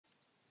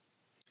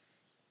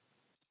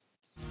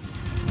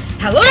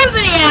Hello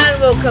everybody and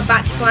welcome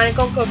back to Command &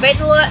 Conquer Red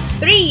Alert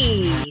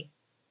 3!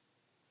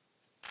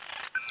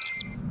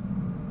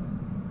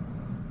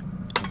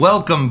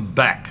 Welcome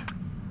back,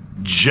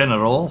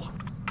 General.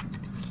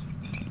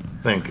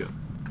 Thank you.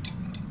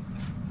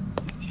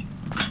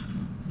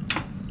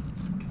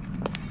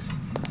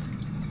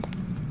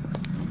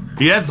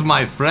 Yes,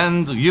 my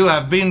friend, you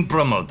have been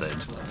promoted.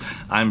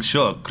 I'm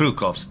sure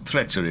Krukov's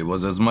treachery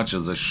was as much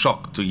as a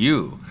shock to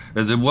you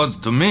as it was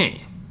to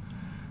me.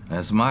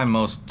 As my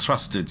most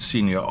trusted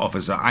senior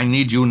officer, I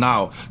need you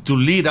now to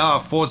lead our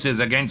forces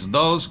against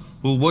those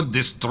who would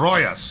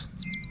destroy us.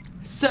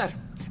 Sir,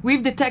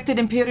 we've detected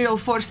Imperial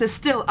forces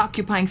still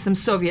occupying some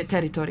Soviet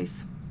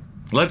territories.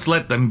 Let's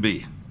let them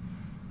be.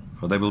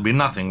 For they will be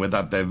nothing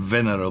without their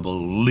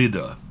venerable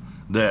leader,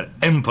 their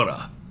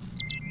emperor.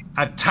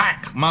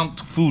 Attack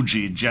Mount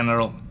Fuji,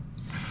 General.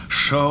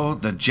 Show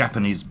the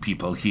Japanese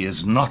people he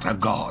is not a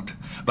god,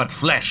 but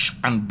flesh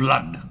and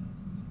blood.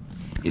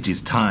 It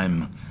is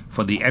time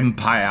for the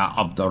Empire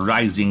of the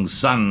Rising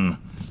Sun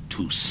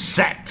to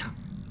set.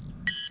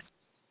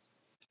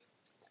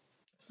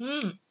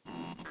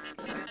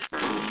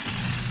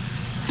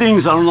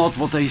 Things are not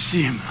what they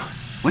seem.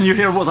 When you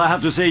hear what I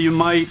have to say, you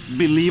might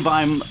believe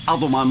I'm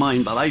out of my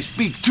mind, but I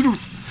speak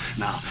truth.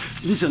 Now,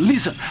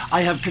 listen.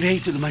 I have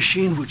created a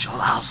machine which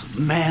allows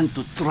man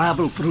to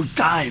travel through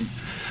time.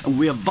 And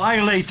we have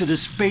violated the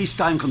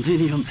space-time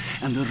continuum,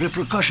 and the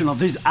repercussions of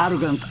this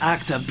arrogant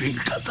act have been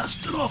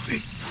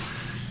catastrophic.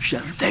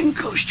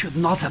 Shardenko should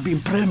not have been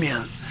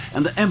premier,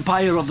 and the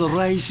Empire of the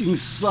Rising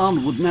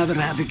Sun would never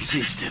have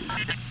existed.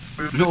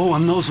 No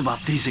one knows about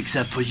this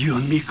except for you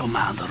and me,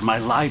 Commander. My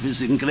life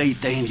is in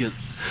great danger.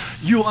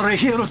 You are a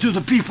hero to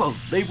the people.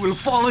 They will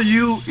follow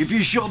you if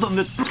you show them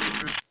the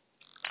truth.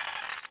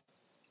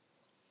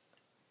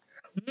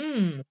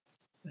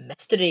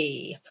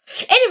 Mystery.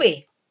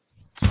 Anyway.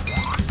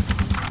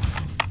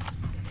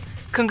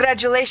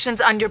 Congratulations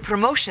on your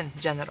promotion,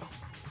 General.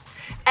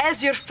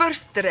 As your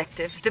first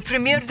directive, the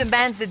Premier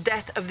demands the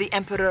death of the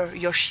Emperor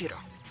Yoshiro.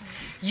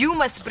 You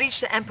must breach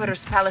the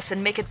Emperor's palace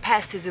and make it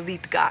past his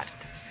elite guard.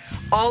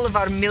 All of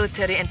our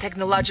military and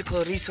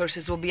technological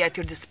resources will be at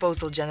your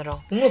disposal,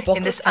 General,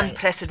 in this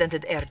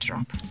unprecedented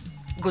airdrop.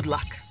 Good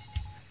luck.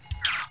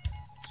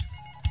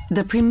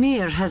 The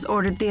Premier has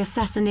ordered the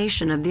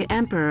assassination of the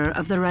Emperor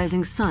of the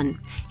Rising Sun.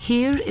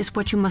 Here is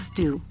what you must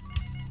do.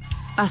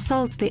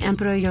 Assault the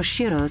Emperor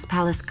Yoshiro's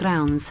palace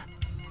grounds.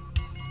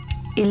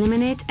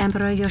 Eliminate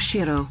Emperor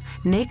Yoshiro.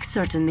 Make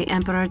certain the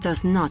Emperor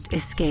does not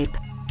escape.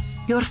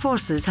 Your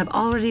forces have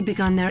already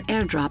begun their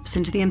airdrops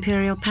into the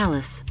Imperial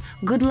Palace.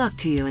 Good luck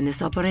to you in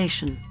this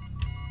operation.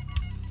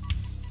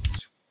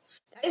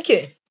 Thank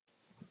you.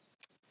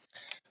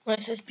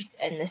 Let's just be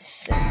in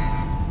this.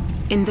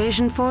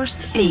 Invasion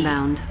force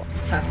inbound.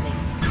 What's happening?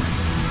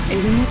 A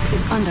unit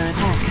is under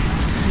attack.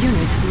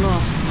 Unit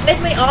lost.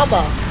 Where's my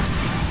armor?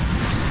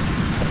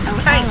 It's Our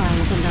ally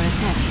is tanks. under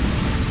attack.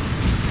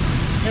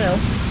 Hello.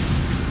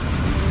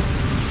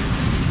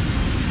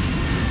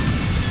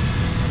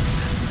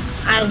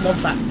 I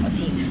love that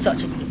scene. It's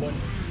such a good one.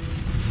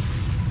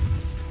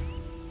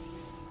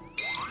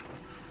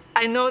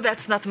 I know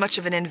that's not much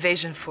of an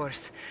invasion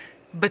force,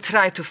 but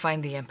try to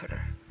find the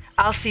Emperor.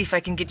 I'll see if I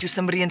can get you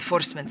some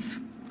reinforcements.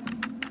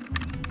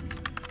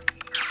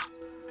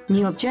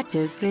 New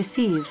objective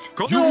received.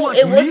 You want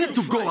it me wasn't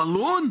to go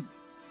alone?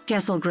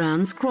 Castle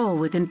grounds crawl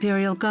with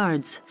Imperial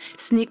guards.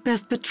 Sneak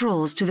past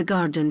patrols to the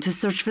garden to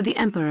search for the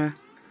Emperor.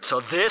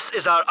 So this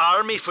is our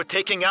army for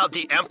taking out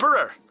the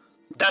Emperor?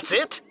 That's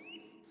it?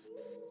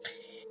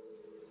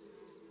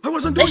 I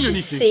wasn't doing Let's anything.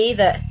 just say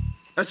that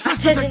As that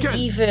fast as I isn't can.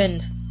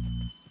 even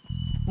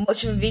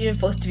much of an invasion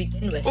force to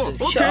begin with, so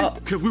Oh, shut okay.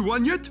 up. Have we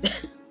won yet?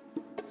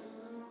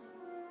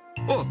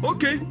 Oh,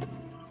 okay.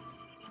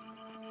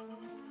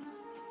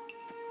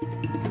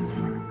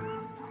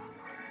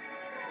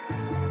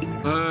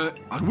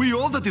 Are we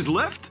all that is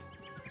left?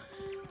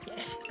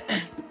 Yes.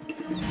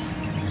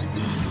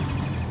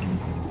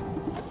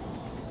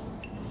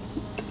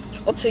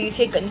 Also, you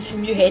said getting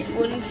some new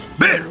headphones.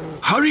 Bear,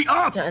 hurry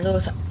up!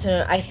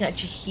 So I can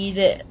actually hear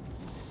it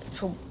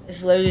from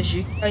as loud as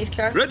you guys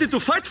can. Ready to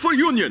fight for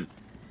Union?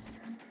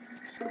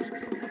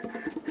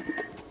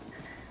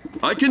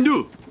 I can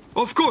do.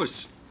 Of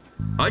course.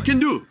 I can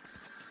do.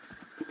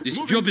 This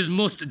job is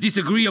most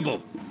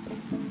disagreeable.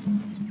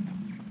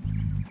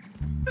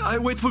 I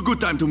wait for good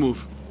time to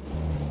move.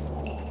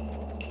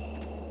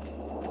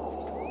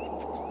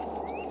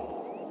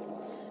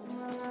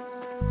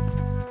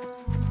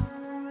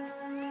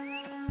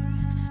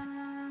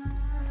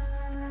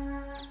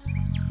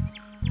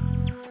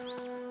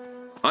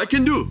 I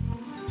can do.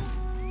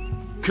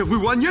 Have we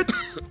won yet?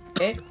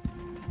 Okay.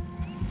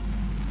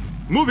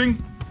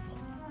 Moving.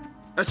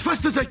 As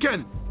fast as I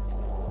can.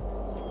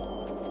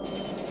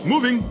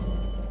 Moving.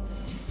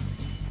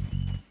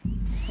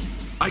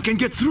 I can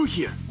get through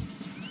here.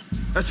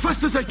 As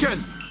fast as I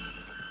can.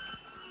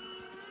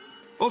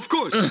 Of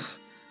course.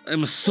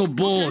 I'm so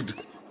bored.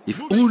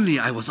 If only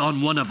I was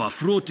on one of our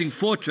floating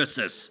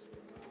fortresses.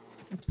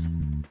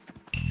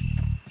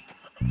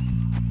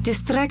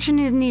 Distraction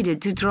is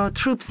needed to draw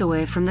troops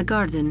away from the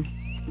garden.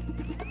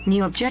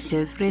 New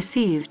objective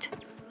received.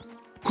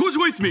 Who's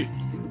with me?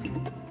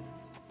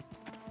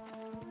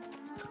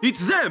 It's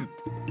them!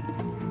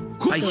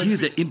 I hear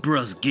the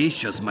Emperor's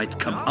geishas might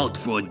come out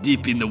for a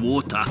dip in the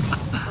water.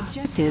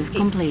 Objective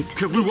complete.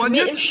 Have we So won make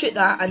yet? them shoot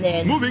that and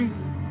then... Moving!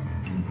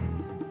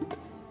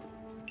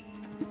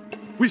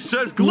 We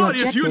serve New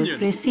glorious objective union!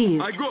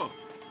 received. I go!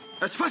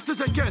 As fast as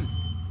I can!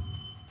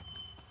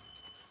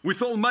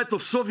 With all might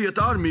of Soviet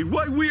army,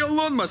 why we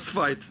alone must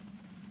fight?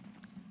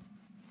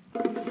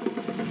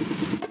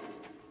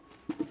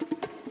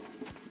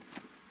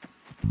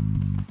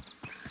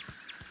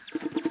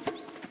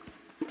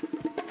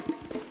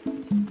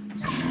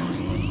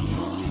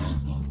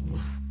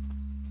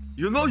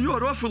 You know you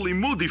are awfully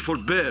moody for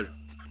bear.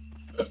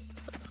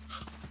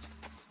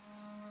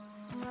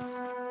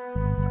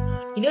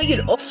 You know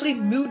you're awfully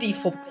moody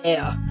for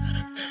bear.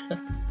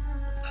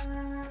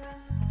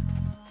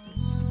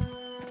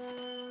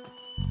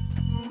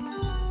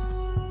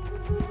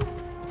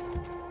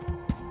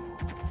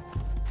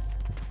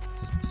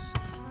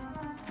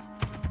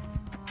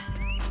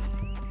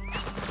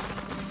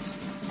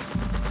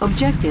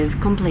 Objective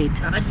complete.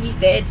 And he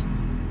said,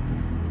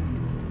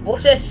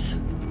 "What's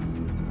this?"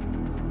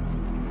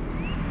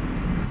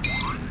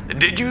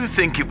 Did you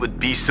think it would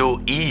be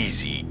so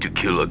easy to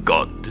kill a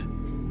god?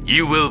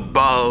 You will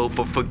bow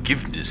for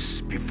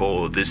forgiveness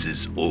before this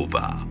is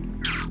over.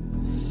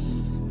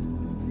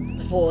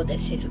 Before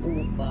this is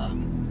over.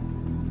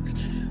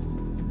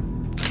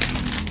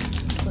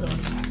 Hold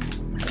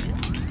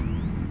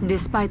on.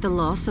 Despite the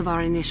loss of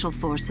our initial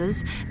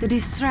forces, the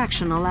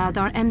distraction allowed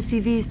our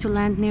MCVs to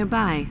land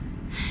nearby.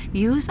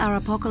 Use our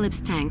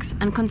Apocalypse tanks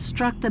and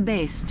construct the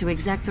base to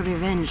exact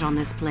revenge on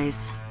this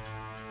place.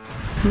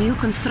 New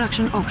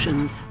construction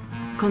options.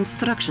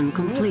 Construction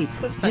complete.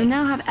 You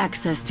now have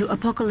access to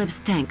Apocalypse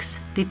tanks,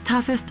 the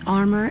toughest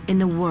armor in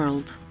the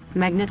world.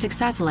 Magnetic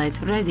satellite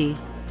ready.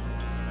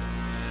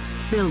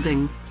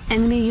 Building.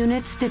 Enemy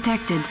units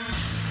detected.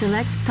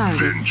 Select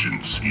target.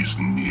 Vengeance is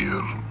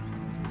near.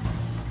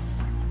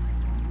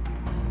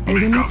 A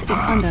unit is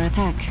under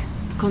attack.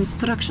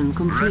 Construction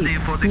complete.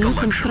 New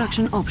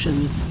construction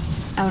options.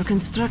 Our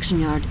construction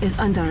yard is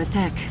under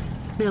attack.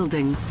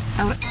 Building.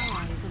 Our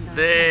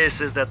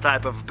This is the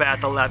type of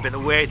battle I've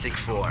been waiting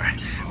for,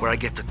 where I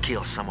get to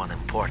kill someone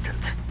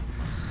important.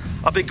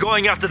 I'll be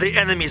going after the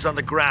enemies on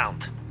the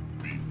ground.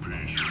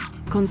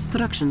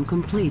 construction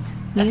complete.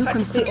 That's New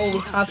practically all we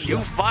have You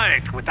here.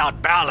 fight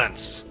without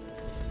balance.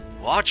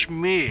 Watch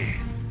me,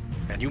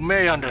 and you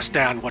may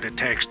understand what it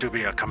takes to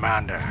be a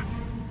commander.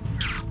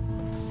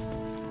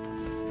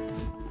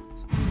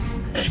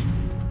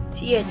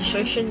 So yeah,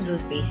 destructions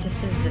of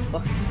bases is the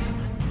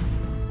first.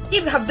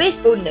 Yeah, we have base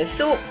building now,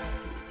 so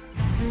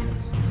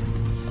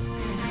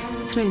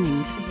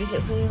Training. it's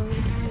basically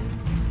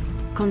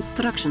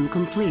Construction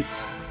complete.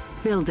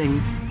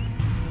 Building.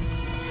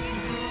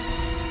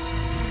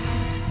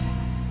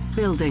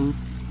 Building.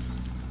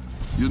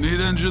 You need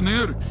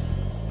engineer?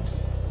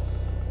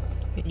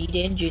 you need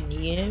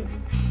engineer.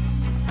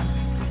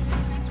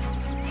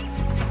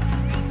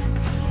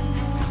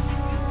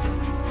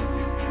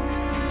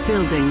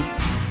 Building.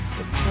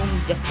 One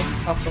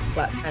different copper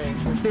flat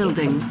cannons and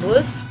Building. some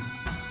bullets.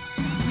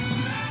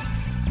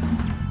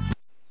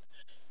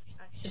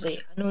 Actually,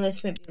 I know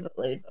this might be a bit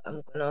loud, but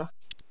I'm gonna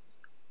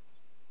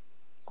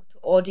go to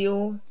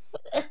audio.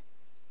 What the?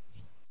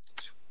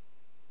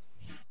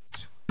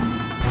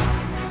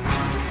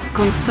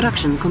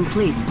 Construction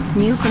complete.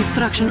 New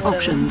construction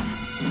options.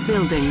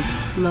 Building.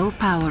 Low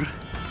power.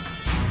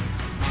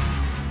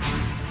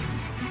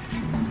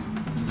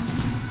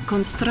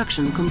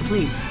 Construction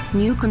complete.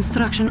 New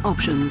construction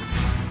options.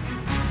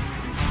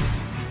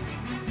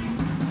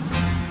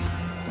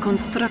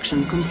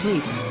 Construction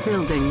complete.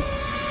 Building.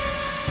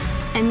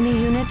 Enemy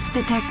units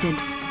detected.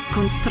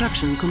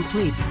 Construction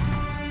complete.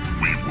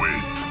 We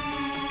wait.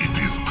 It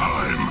is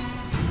time.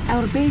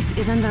 Our base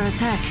is under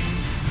attack.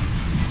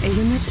 A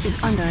unit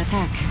is under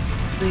attack.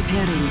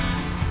 Repairing.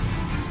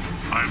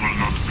 I will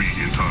not be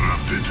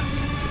interrupted.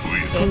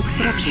 With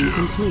Construction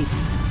pleasure. complete.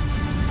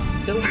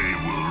 Go. They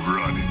will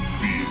run in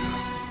fear.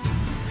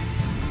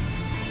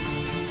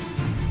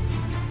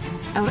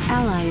 Our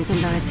ally is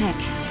under attack.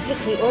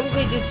 Basically, all I'm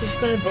going to do is just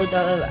going to build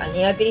out an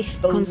air base,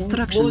 build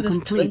Construction loads of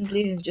complete. twin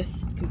blades and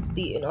just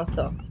complete and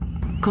utter.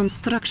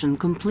 Construction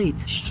complete.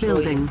 Destroy.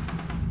 Building.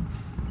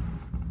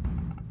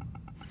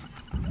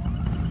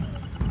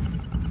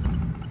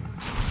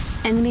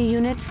 Enemy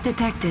units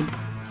detected.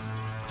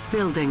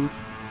 Building.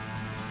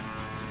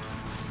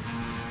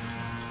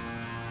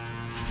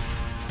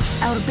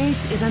 Our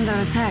base is under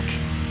attack.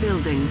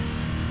 Building.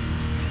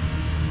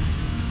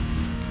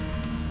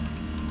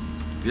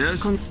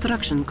 Yes?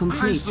 Construction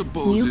complete.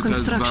 suppose New it has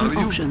construction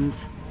value.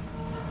 options.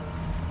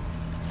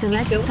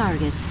 Select Thank you.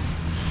 target.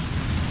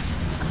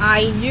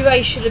 I knew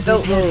I should have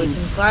built Repairing. those.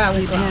 I'm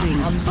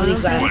Repairing.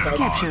 really glad I Target did.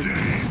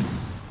 captured.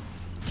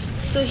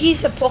 So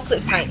he's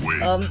apocalypse tanks.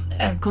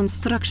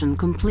 Construction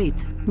complete.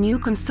 New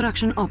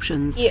construction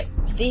options. Yeah,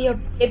 They are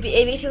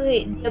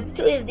basically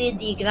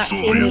the exact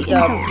same Enemy as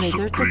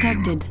infiltrator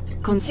detected.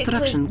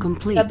 Construction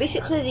complete. They're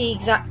basically the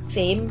exact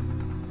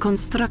same.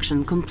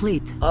 Construction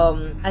complete.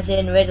 As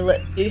in Red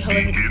Alert 2,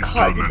 however,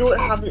 they don't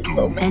have the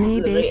little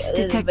message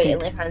to the right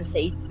and left hand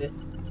side to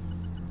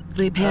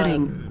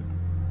repairing.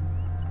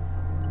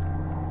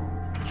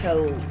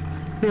 Kill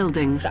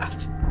Building.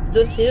 Craft.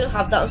 They don't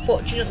have that,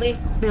 unfortunately.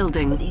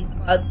 Building.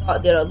 But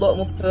they're a lot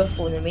more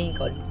powerful than the main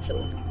gun, so.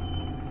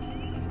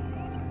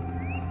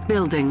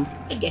 Building.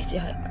 I guess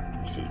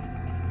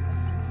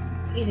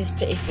it's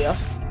pretty fair.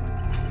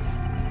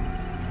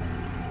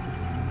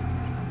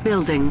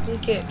 Building. We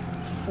get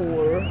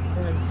 4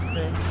 and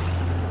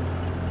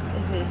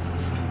it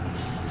is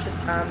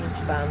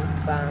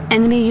spam.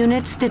 Enemy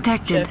units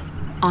detected. Sure.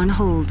 On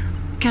hold.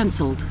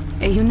 Cancelled.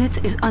 A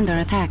unit is under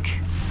attack.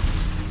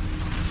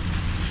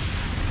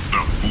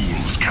 The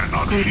fools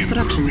cannot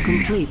Construction hinder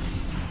me. Complete.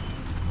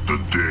 The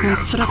day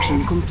Construction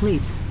has come.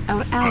 Complete.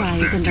 Our ally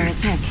is under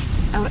attack.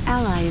 Our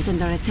ally is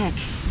under attack.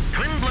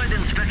 Twin blade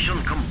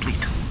inspection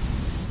complete.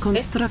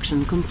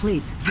 Construction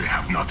complete. They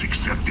have not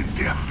accepted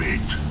their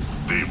fate.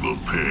 They will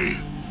pay.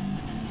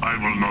 I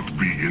will not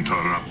be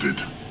interrupted.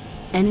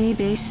 Enemy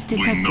base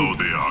detected. We know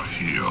they are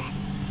here.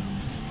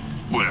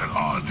 Where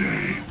are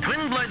they?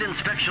 Twin blade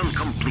inspection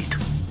complete.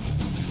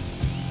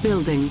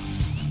 Building.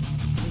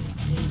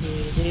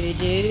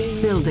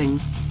 Building.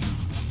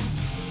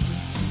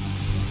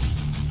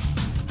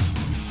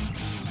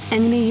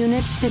 Enemy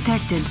units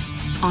detected.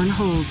 On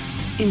hold.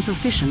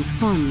 Insufficient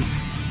funds.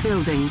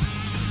 Building.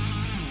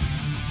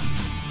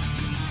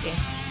 Okay.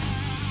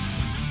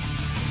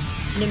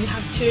 And then we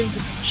have 2 in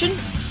production.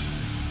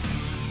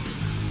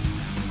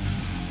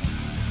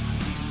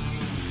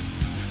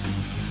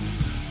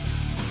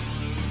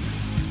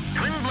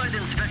 Twin blade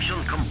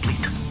inspection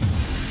complete.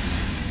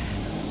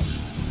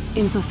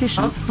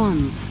 Insufficient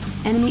funds.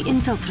 Enemy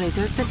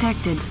infiltrator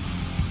detected.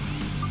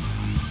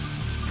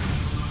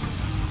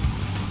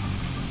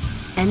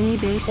 Enemy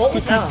base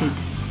detected.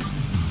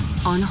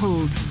 On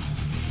hold.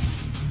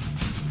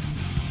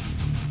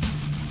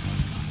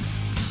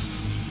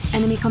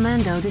 Enemy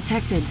commando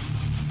detected.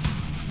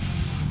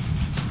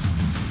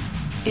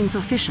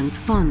 Insufficient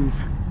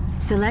funds.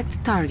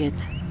 Select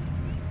target.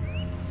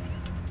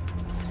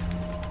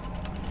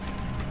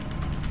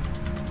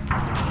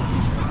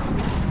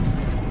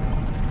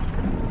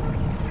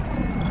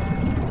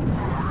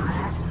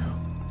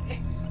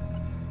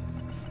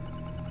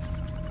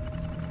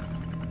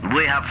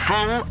 We have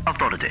full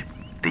authority.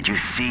 Did you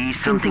see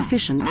something?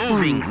 Insufficient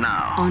Moving funds.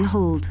 now. On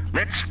hold.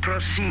 Let's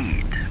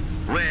proceed.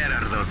 Where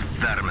are those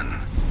vermin?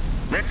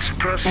 Let's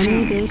proceed.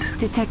 Enemy base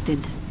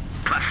detected.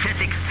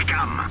 Pathetic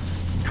scum.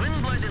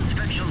 Twin blade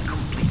inspection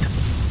complete.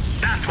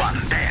 That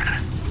one there.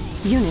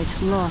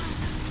 Unit lost.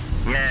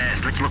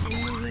 Yes, let's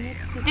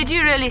look. Did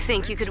you really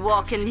think you could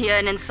walk in here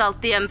and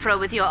insult the Emperor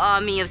with your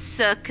army of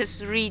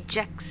circus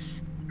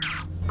rejects?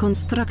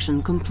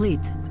 Construction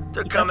complete.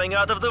 They're coming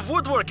out of the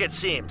woodwork, it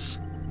seems.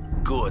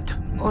 Good.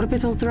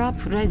 Orbital drop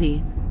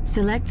ready.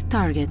 Select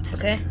target.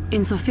 Okay.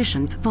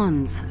 Insufficient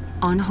funds.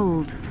 On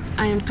hold.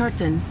 Iron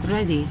curtain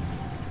ready.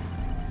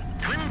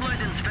 Twin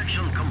blade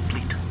inspection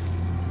complete.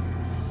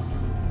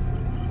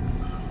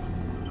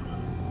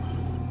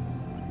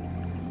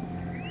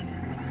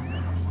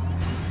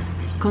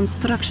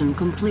 Construction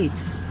complete.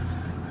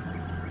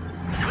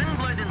 Twin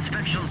blade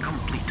inspection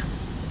complete.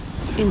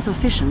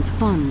 Insufficient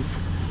funds.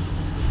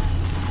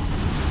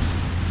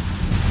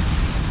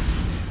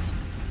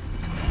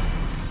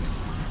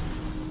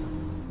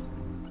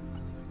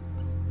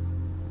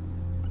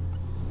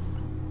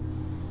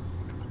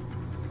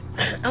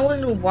 I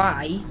want to know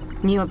why.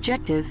 New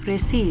objective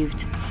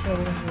received. So,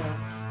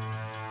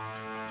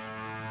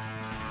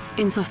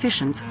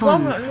 Insufficient Now,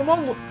 funds. what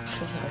I'm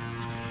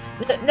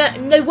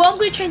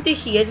going to try and do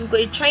here is I'm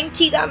going to try and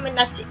keep that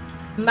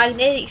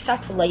magnetic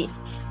satellite.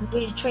 I'm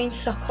going to try and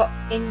suck up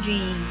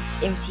Genji's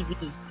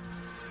MTV.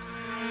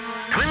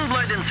 Twin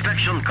blade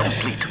inspection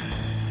complete.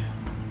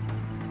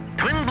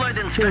 Twin blade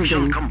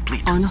inspection Building.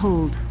 complete. On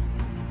hold.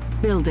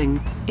 Building.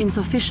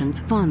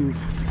 Insufficient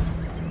funds.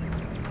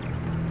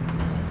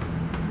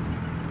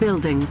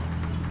 Building.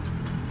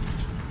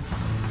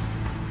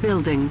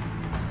 Building.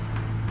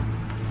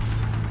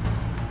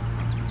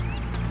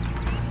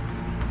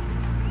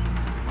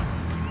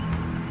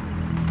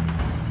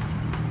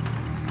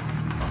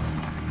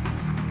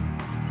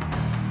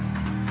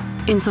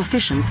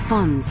 Insufficient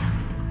funds.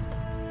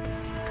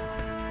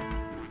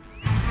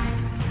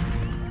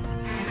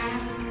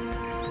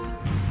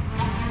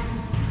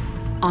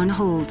 On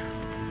hold.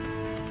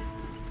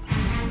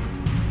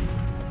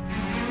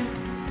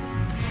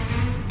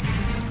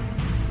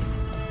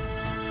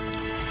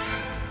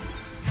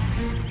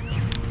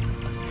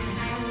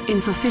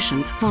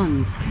 Insufficient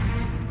funds.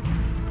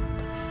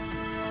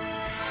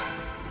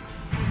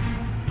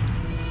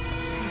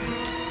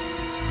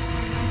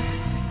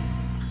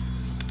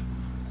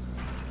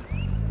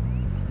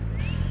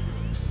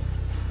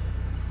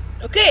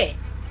 Okay,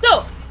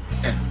 so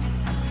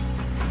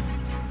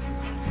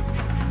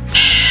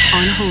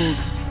On hold.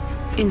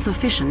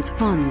 Insufficient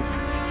funds.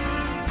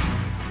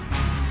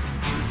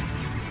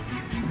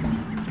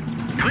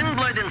 Twin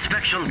blade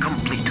inspection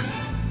complete.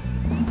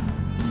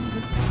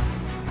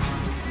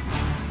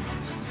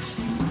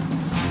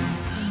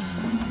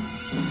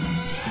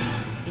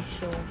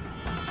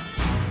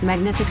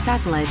 Magnetic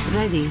satellite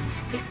ready.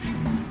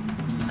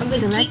 I'm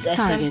going to keep this.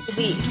 I'm going to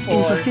wait for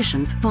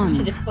insufficient funds.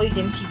 to deploy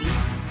the MTV.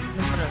 I'm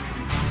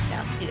going to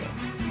set it up.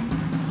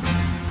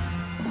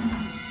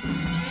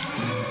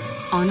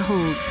 On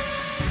hold.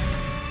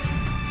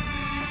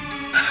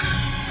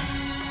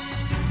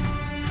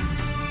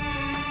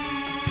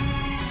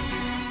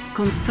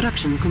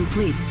 Construction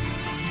complete.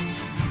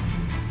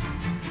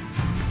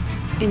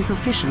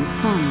 Insufficient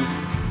funds.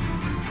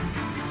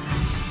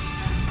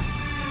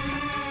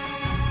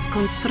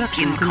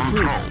 Construction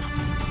complete. Control.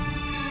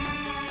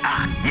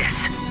 Ah, yes.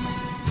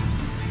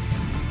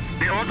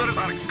 The orders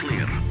are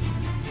clear.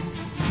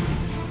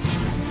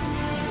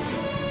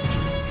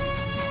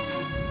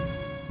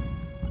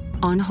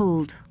 On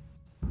hold.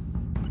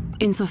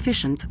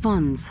 Insufficient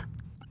funds.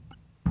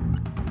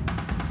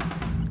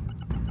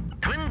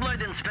 Twin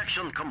blade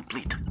inspection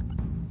complete.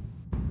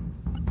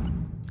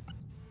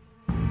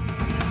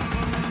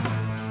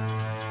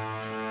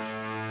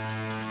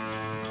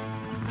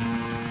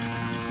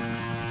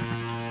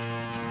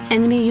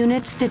 Enemy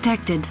units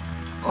detected.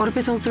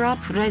 Orbital drop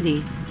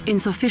ready.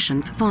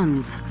 Insufficient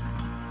funds.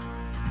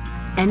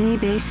 Enemy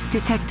base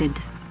detected.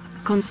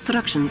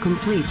 Construction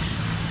complete.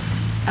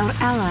 Our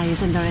ally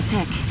is under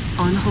attack.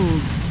 On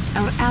hold.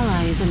 Our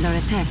ally is under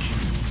attack.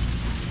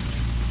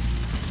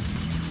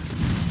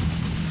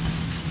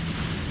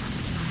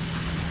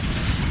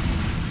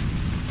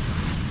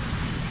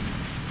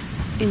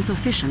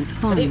 Insufficient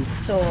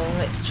funds. So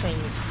let's try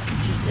and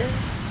defeat them.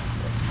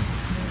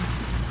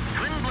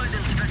 Twin blade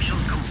inspection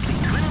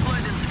complete. Twin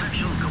blade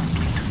inspection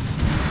complete.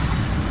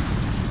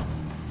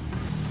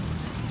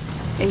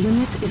 A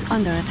unit is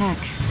under attack.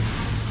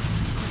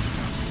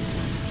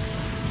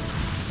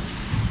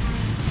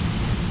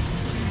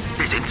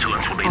 This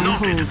insolence will be On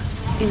noted.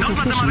 hold.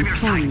 Insufficient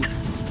funds.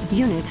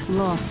 Unit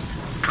lost.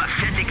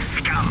 Pathetic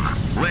scum.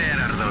 Where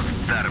are those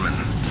vermin?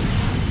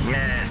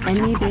 Yes, let's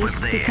Enemy look over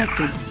base there.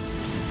 detected.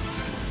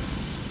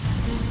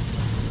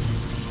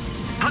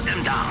 Put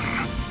them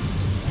down.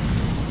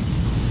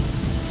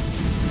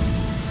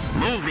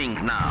 Moving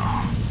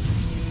now.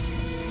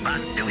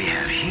 What do we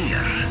have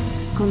here?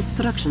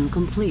 Construction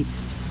complete.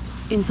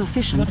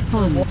 Insufficient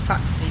funds.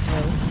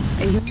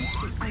 A unit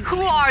is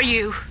Who are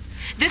you?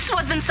 This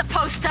wasn't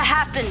supposed to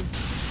happen.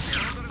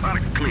 Are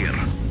clear.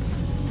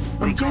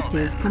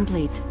 Objective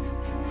complete.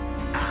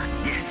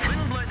 Yes.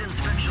 Twin blade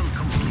inspection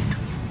complete.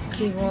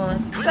 Okay, well,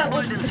 that Twin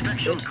was blade pretty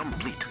inspection good.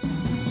 complete.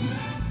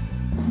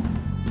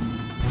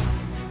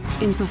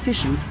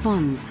 Insufficient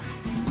funds.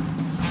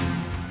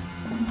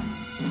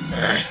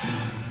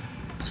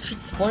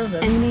 Defeats one of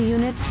them. Enemy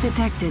units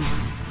detected.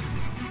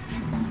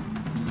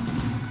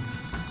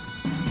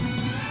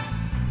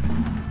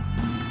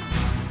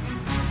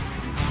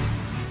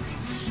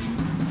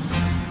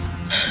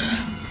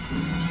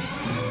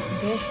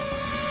 Okay.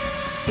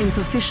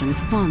 Insufficient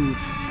funds.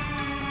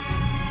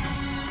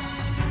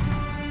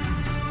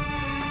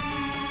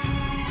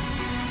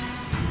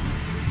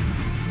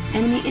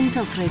 Enemy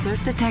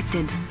infiltrator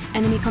detected.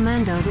 Enemy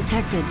commando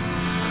detected.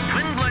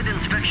 Twin blade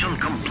inspection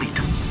complete.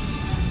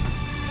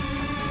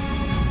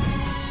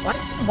 What?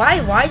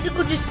 Why did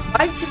they just?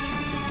 Why just?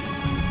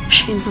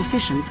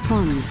 Insufficient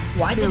funds.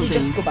 Why did they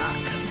just go back?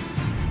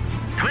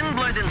 Twin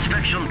blade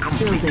inspection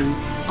complete. Building.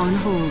 On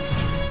hold.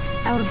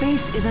 Our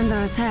base is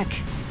under attack.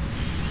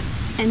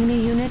 Enemy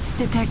units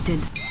detected.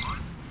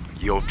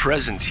 Your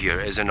presence here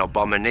is an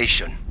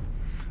abomination.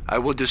 I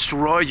will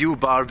destroy you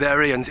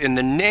barbarians in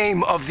the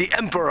name of the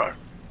Emperor.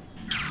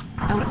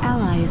 Our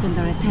ally is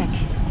under attack.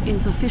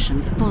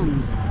 Insufficient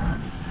funds.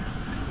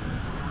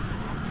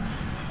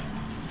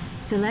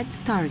 Select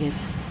target.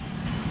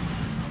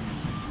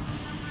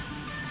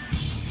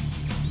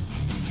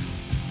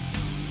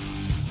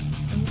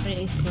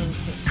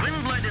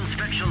 Twin blade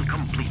inspection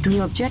complete.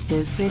 New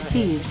objective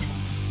received.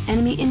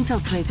 Enemy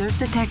infiltrator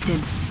detected.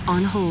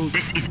 On hold.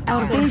 This is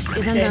Our base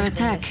is under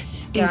attack.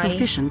 Guy.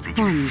 Insufficient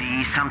funds.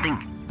 See something?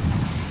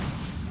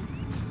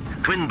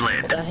 Twin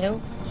blade. What the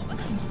hell?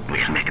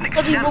 We'll make an Bloody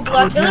example mobile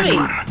of this artillery.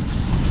 one.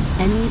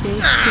 Enemy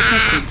base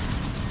detected.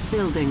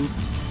 Building.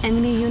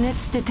 Enemy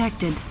units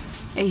detected.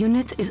 A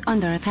unit is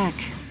under attack.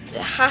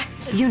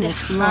 Unit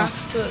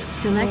lost.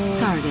 Select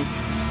target.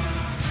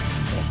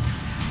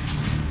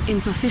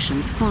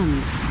 Insufficient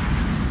funds.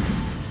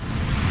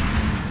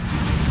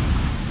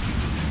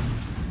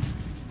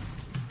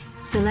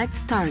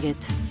 Select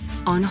target.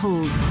 On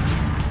hold.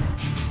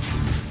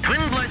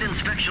 Twin blade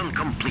inspection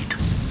complete.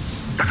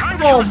 The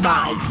Oh my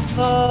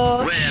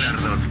god. Where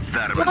are those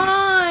vermin?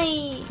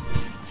 Why?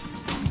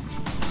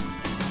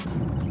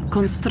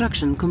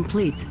 Construction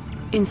complete.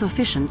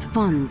 Insufficient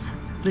funds.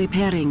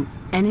 Repairing.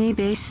 Enemy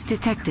base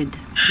detected.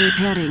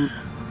 Repairing.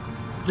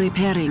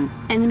 Repairing.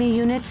 Enemy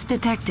units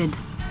detected.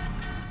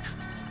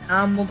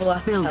 Mobile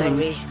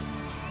artillery.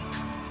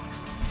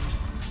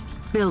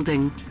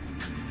 Building.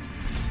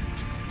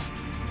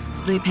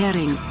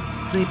 Repairing.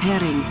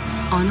 Repairing.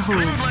 On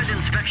hold. Twin-blade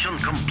inspection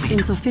complete.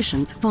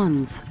 Insufficient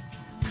funds.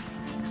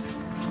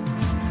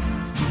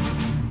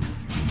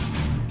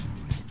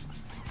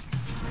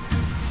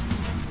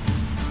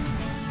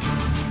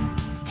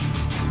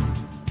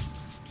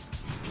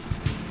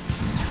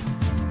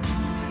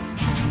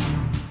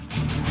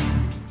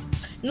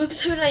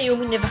 Notice how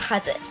Naomi never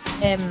had it.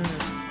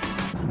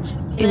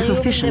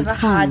 Insufficient never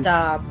funds.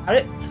 had a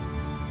barracks.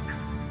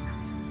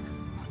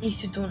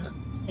 These two don't.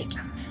 Like,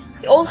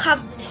 they all have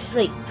this,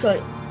 like,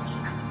 sorry.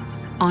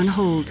 On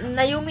hold.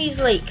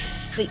 Naomi's like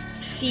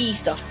sea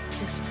stuff.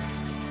 Just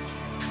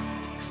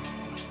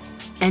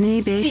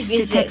enemy base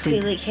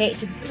detected. Like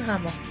Hector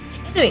Hammer.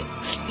 Anyway,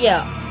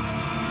 yeah.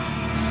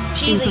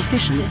 She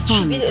insufficient like, funds.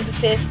 She made it the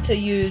first to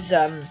use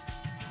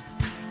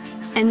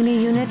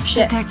enemy units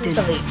detected.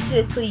 Sorry,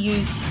 typically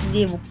use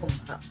naval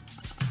combat.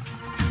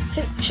 I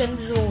think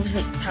Shin's always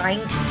like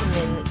tanks and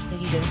then like,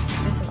 using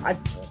some. I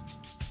don't know.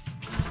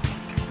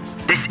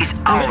 This is They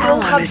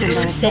all have their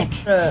own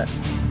separate.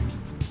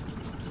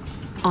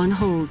 On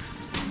hold.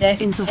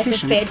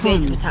 Insufficient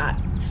funds.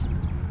 funds.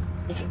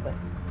 Basically.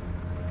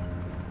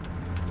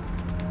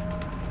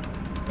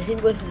 The same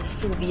goes for the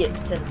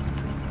Soviets and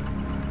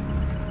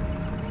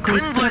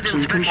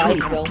construction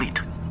complete.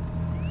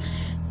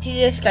 See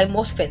this guy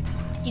Moskvin.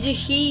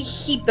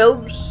 He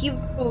built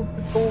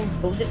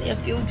building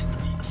airfield,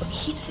 but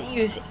he doesn't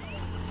use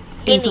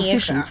any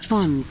insufficient aircraft.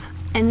 funds.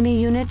 Enemy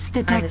units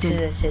detected.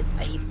 And as I said,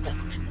 like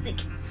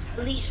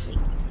at least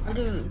like I've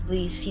never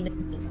really seen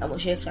that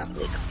much aircraft.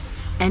 Like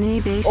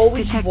enemy base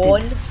always detected.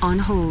 one On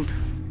hold.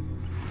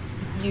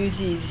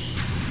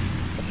 Uses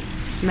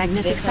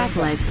magnetic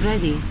satellite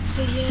ready.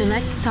 So, yeah,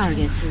 select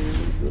target.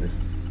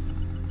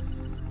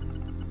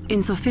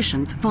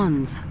 Insufficient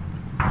funds.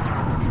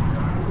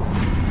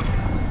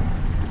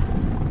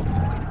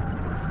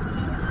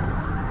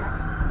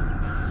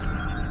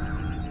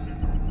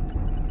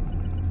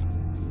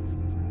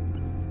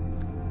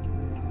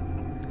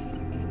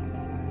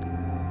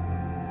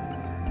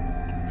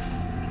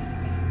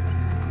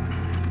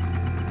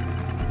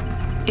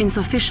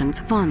 Insufficient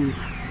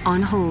funds.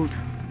 On hold.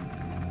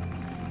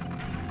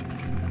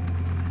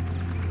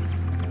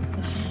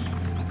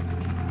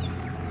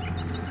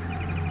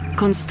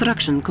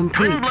 Construction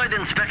complete. Twin-blade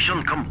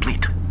inspection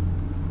complete.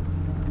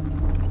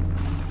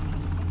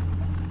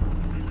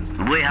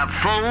 We have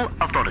full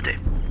authority.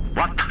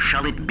 What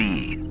shall it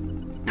be?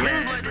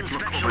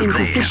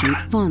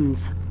 Insufficient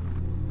funds.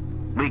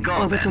 We go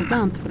Orbital then.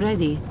 dump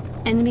ready.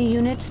 Enemy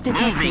units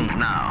detected. Moving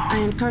now.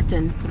 Iron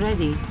curtain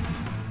ready.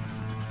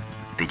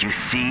 Did you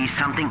see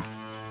something?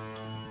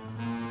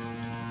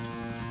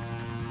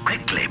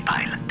 Quickly,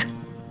 pilot.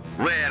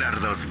 Where are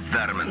those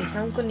vermin?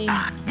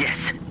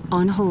 Yes.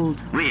 On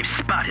hold. We've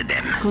spotted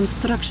them.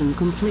 Construction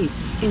complete.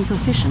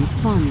 Insufficient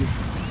funds.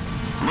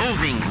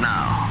 Moving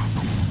now.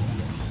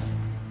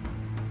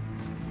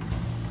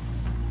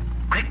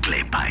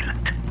 Quickly, pilot.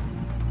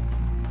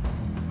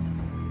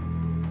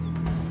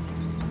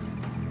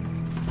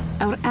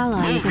 Our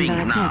ally is under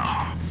Moving attack.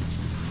 now.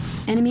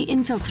 Enemy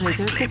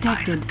infiltrator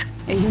detected.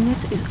 A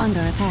unit is under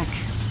attack.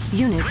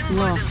 Unit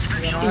lost.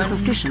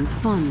 Insufficient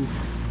funds.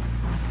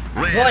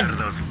 Where are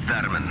those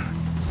vermin?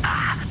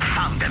 Ah,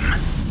 found them.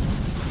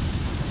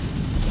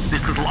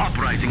 This little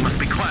uprising must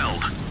be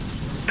quelled.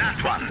 That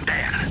one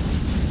there.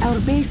 Our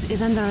base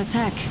is under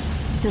attack.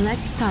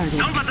 Select target.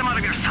 Don't let them out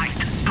of your sight.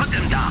 Put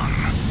them down.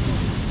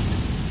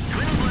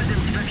 Twin-blade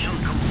inspection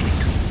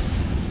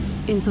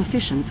complete.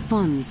 Insufficient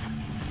funds.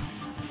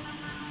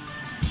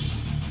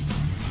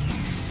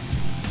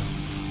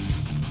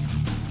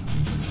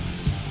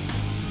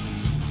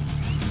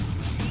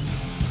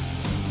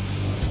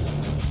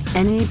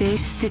 Enemy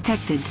base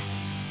detected.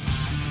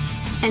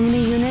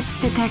 Enemy units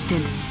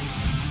detected.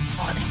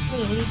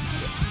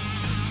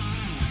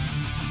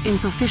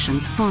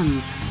 Insufficient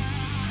funds.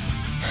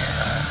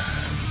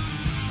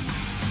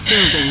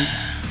 Building.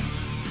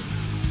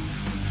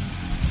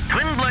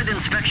 Twin-blade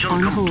inspection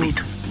On complete.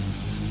 hold.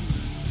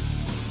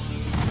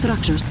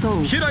 Structure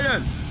sold. Here I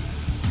am.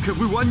 Have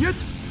we won yet?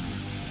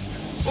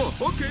 Oh,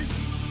 okay.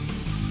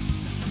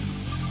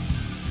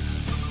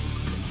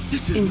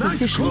 This is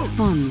Insufficient nice code.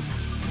 funds.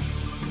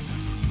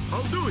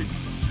 I'll do it.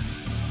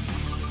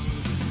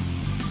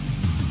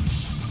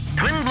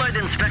 Twin-blade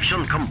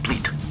inspection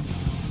complete.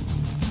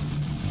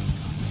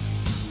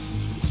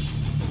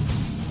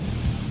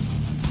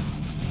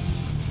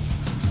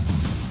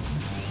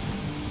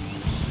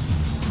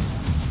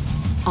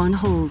 On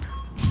hold.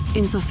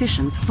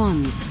 Insufficient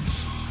funds.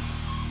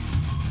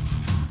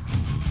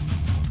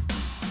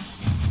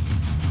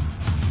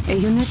 A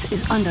unit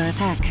is under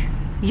attack.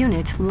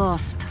 Unit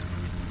lost.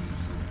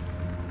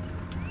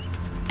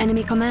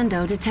 Enemy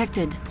commando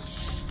detected.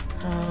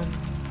 Well.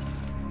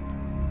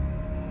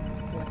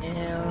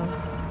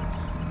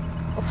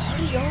 Oh,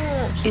 hurry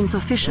up.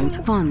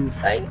 Insufficient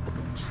funds.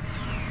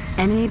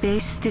 Enemy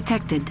base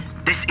detected.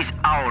 This is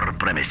our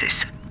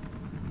premises.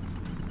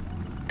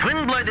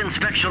 Twin-blade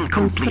inspection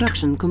complete.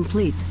 Construction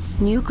complete.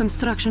 New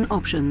construction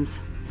options.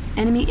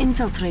 Enemy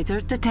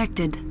infiltrator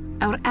detected.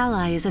 Our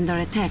ally is under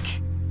attack.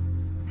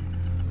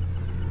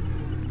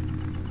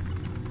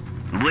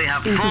 We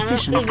have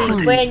Insufficient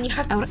When funds.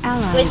 Our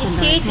ally when is you under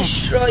say attack.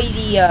 destroy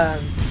the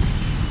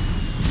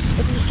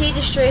when you say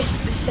destroy a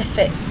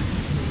specific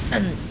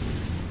when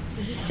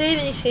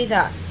they say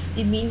that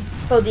they mean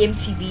pull the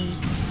MTV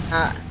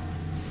at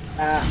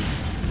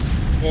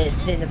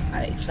the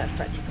barracks. That's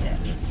practically it.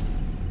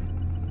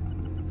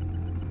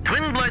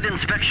 Twin blade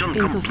inspection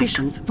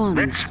Insufficient complete. funds.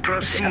 Let's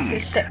proceed. I've got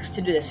 6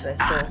 to do this with,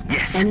 so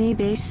Yes. Enemy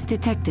base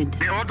detected.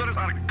 The orders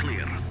are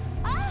clear.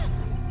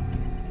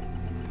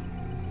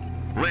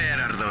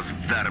 Where are those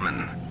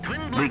vermin?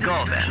 We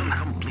go then.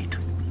 Complete.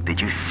 Did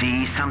you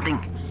see something?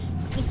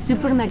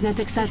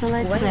 Supermagnetic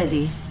satellite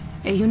ready.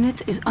 A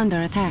unit is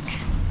under attack.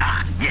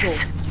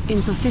 Yes.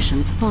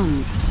 Insufficient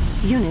funds.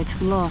 Unit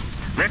lost.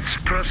 Let's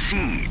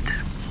proceed.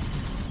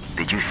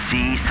 Did you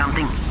see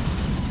something?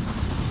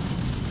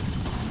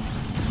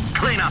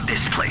 Clean up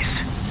this place.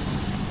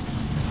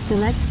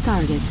 Select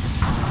target.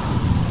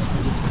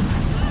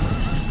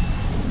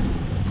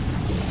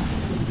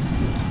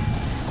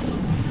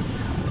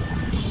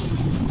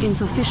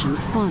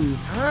 Insufficient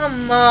funds.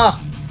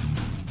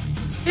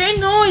 You're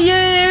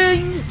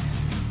annoying!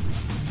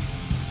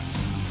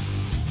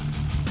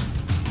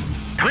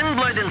 Twin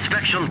blade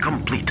inspection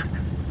complete.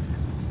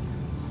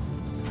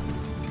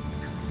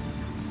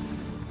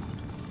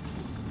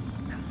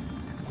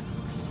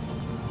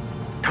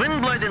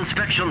 Twin blade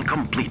inspection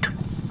complete.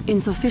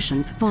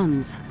 Insufficient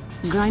funds.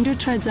 Grinder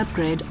treads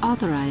upgrade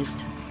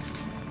authorized.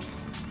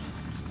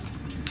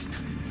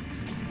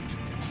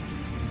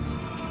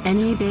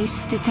 Enemy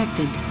base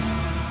detected.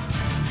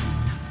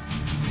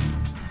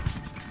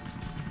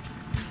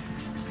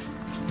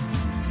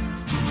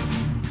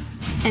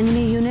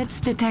 Enemy units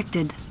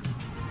detected.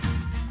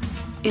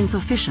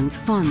 Insufficient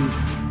funds.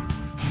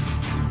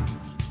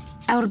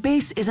 Our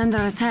base is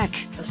under attack.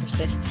 That's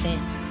what I'm saying.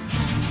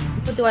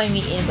 What do I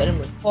mean? But I'm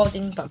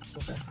recording, but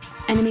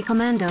Enemy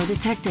commando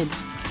detected.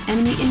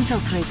 Enemy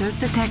infiltrator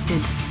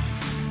detected.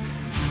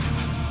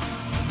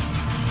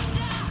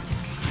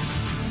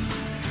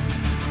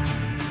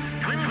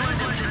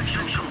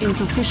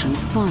 Insufficient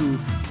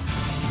funds.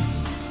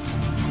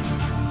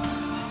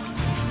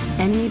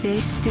 Enemy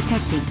base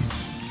detected.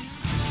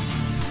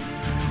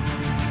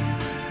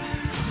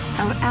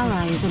 Our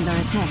ally is under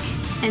attack.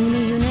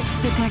 Enemy units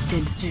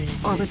detected.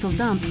 Orbital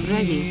dump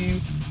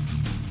ready.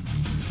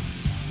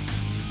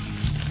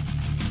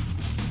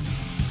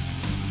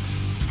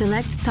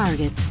 Select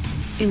target.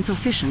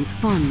 Insufficient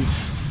funds.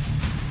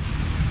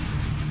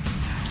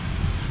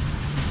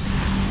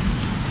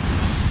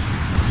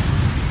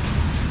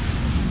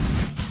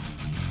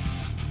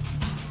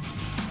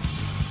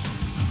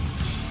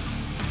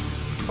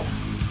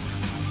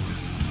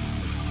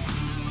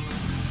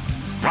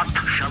 What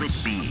shall it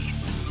be?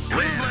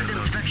 Twin blade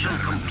inspection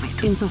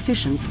complete.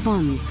 Insufficient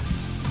funds.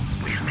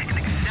 We'll make an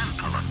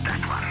example of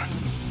that one.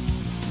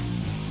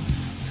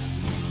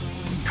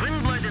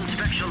 Twin blade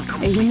inspection A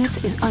complete.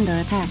 unit is under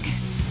attack.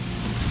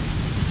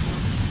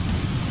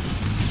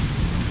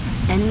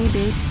 Enemy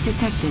base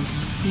detected.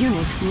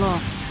 Unit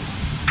lost.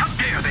 How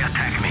dare they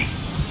attack me?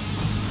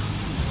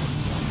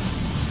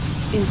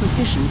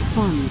 Insufficient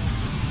funds.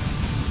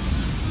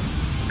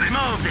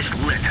 Remove this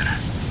litter.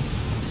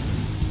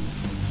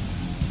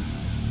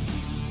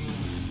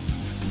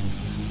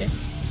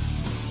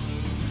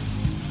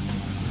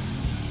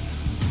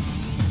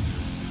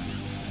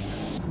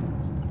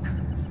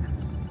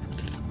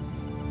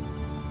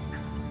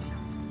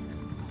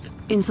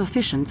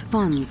 Insufficient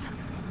funds.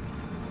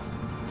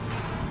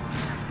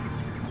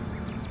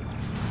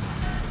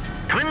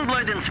 Twin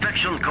blade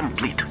inspection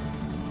complete.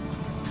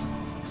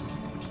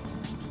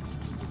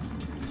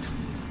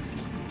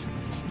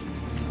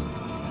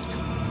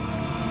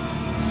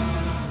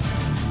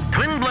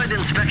 Twin blade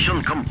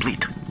inspection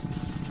complete.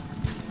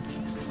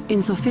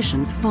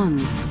 Insufficient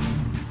funds.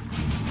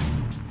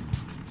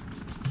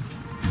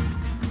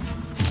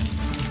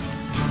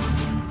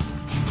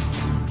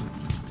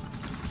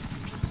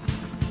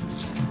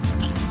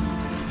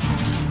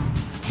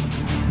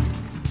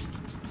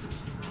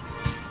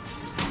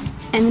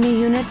 Enemy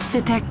units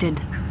detected.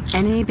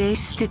 Enemy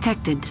base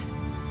detected.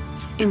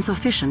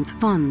 Insufficient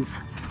funds.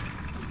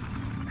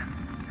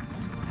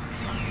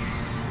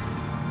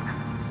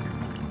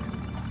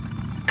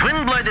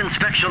 Twin blade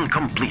inspection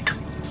complete.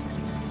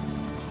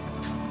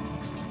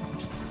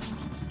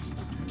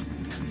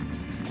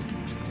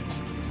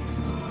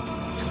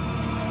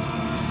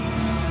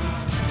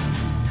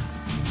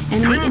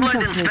 Enemy Twin blade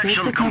infiltrator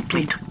inspection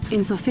detected. complete.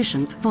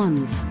 Insufficient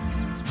funds.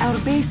 Our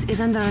base is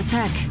under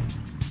attack.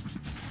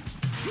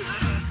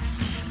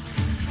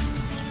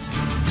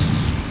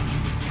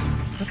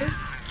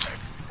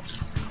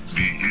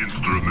 The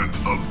instrument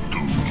of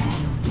doom.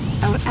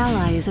 Our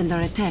ally is under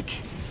attack.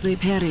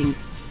 Repairing.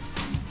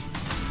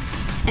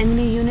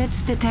 Enemy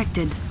units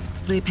detected.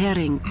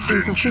 Repairing.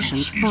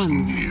 Insufficient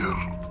funds.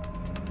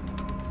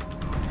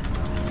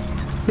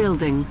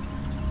 Building.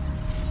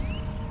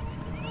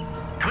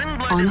 Twin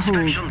blade On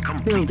inspection hold.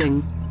 complete.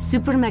 Building.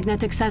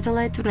 Supermagnetic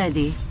satellite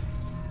ready.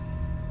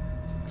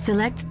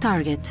 Select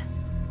target.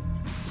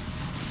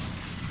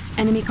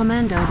 Enemy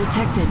commando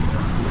detected.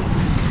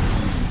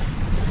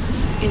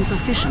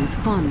 Insufficient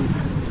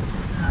funds.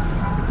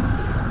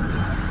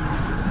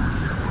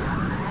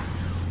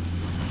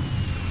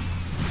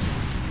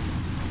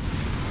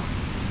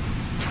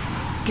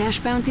 Cash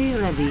bounty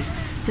ready.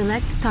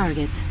 Select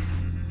target.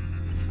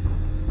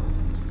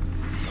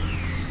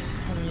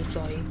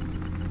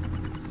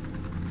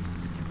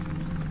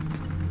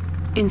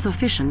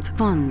 Insufficient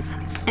funds.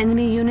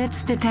 Enemy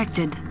units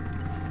detected.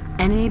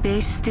 Enemy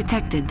base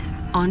detected.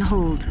 On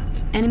hold.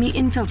 Enemy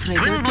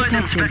infiltrator Twin blade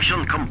detected.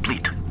 inspection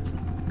complete.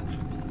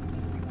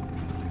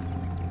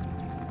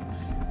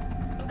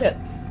 Okay.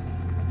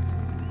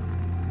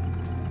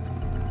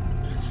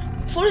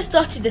 Before I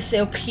started this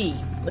LP,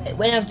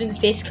 when I was doing the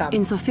face cam,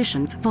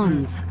 Insufficient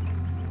funds.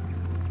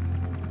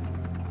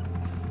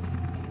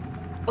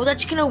 I was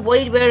actually kind of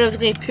worried where I was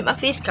going to put my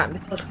face cam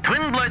because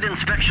Twin blade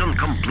inspection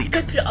complete.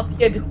 I could put it up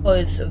here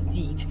because of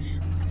these.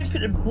 I could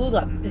put it below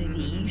that because of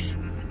these.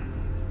 I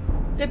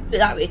could put it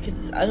that way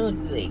because I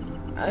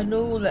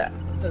know that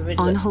if I really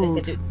On like, hold.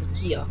 I do it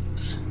here.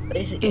 But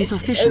it's out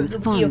Insufficient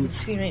of the way of the funds.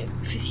 screen right.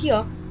 If it's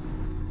here,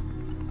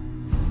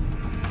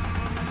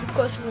 I've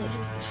got something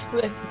that's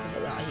square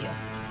like that here.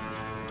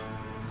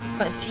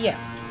 Can't see it.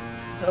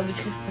 But I'll be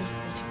just going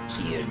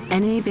to here.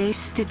 Enemy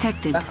base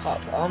detected. Back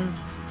up.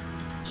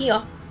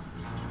 Here.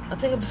 I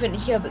think I'm putting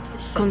it here, but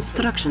this side.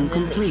 Construction And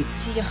then, complete. Like,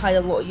 see, you had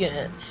a lot of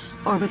units.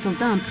 Orbital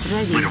dump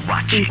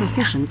ready.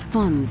 Insufficient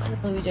funds.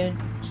 What are we doing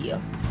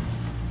here?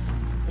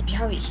 If you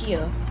have it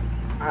here,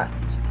 at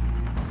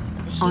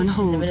On in the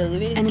hold. middle of the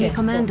way, Enemy get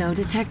commando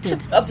detected.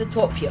 up the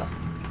top here.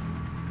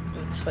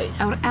 That's why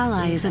it's, Our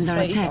ally is that's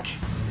under why it's attack.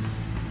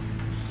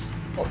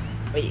 up. Oh,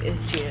 wait,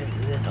 it's here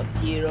and then up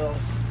here.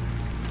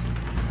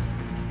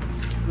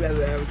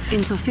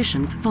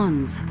 Insufficient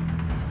funds.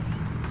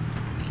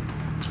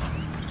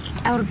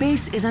 Our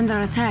base is under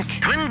attack.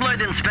 Twin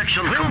blade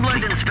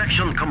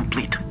inspection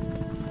complete.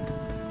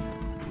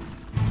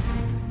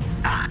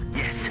 Ah,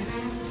 yes.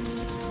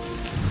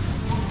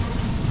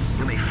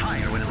 You may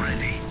fire when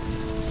ready.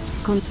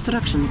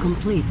 Construction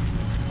complete.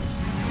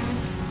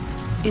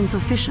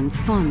 Insufficient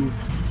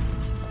funds.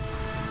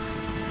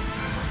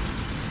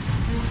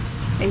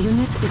 A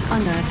unit is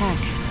under attack.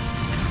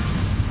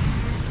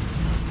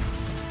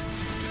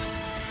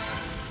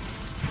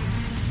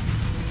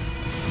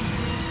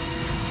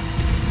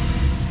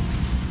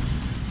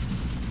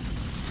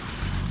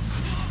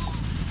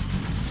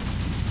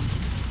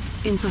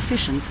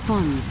 Insufficient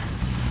funds.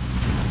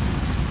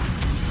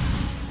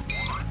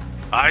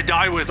 I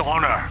die with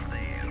honor.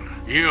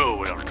 You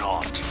will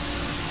not.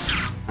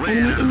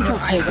 Enemy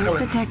infiltrator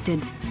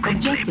detected.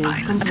 Objective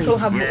I complete. don't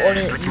have more on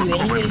it than you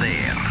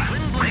anyway.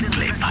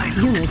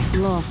 Unit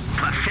lost.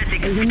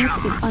 A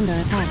unit is under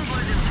attack.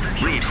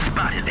 We've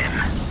spotted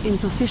them.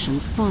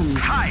 Insufficient funds.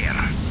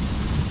 Fire.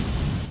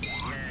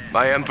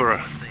 My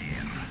Emperor,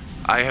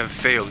 I have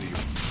failed you.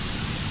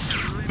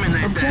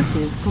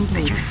 Objective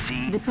complete.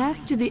 The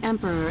path to the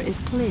Emperor is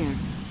clear.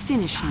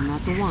 Finish him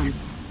at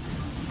once.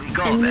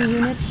 Enemy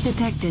units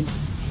detected.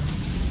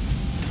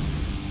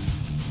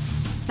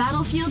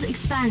 Battlefield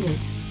expanded.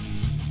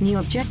 New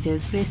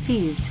objective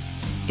received.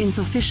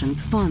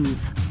 Insufficient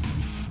funds.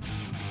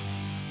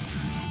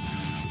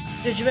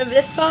 Did you remember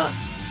this part?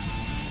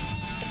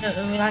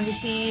 When we land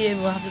here,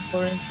 we'll have to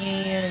go in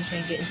here and try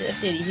and get into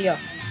this area here.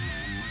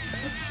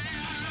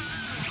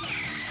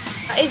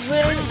 That is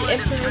where the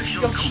Emperor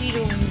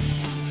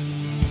Yoshiro's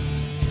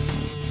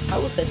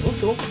palace is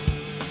also.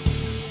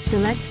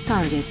 Select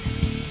target.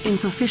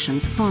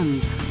 Insufficient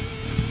funds.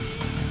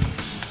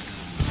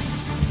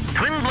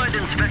 Twin blade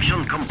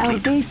inspection complete. Our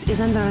base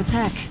is under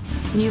attack.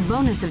 New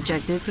bonus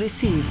objective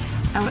received.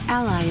 Our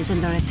ally is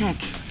under attack.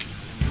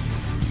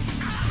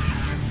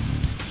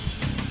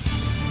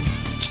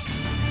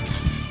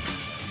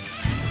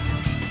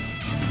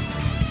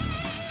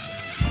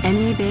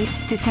 Enemy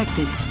base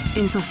detected.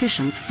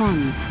 Insufficient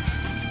funds.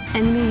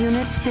 Enemy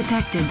units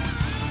detected.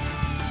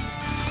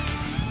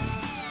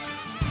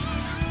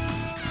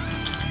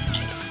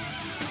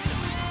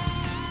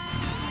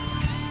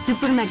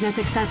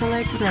 Supermagnetic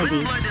satellite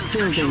ready.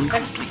 Building.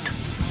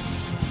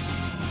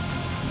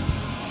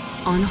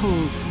 On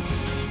hold.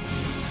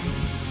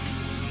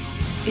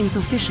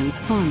 Insufficient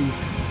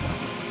funds.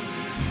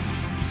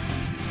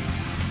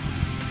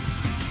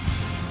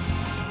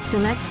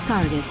 Select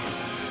target.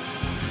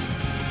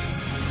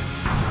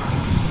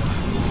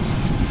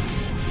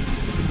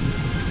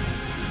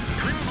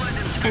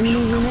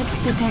 Enemy units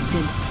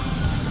detected.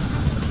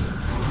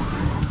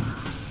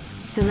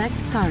 Select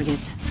target.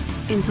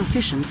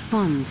 Insufficient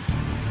funds.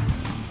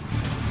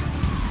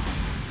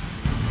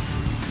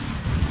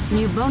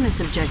 New bonus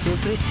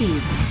objective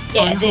received.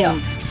 Yeah, On they are.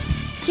 hold.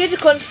 Here's the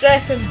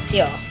conscript and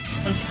here.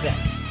 Conscript.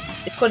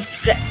 The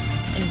conscript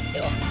and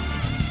here.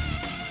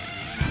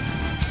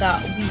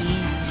 That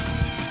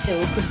we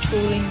were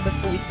controlling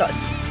before we started.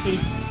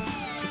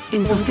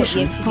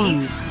 Insufficient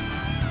funds.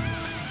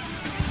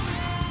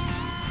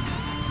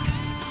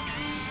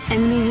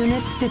 Enemy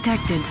units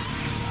detected.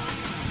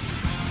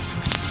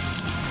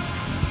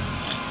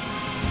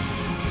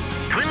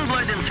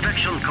 Blade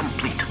inspection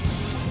complete.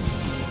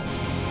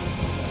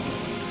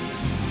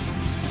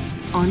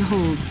 On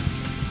hold.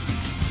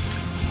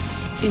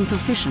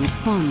 Insufficient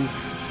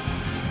funds.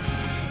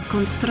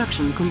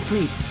 Construction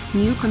complete.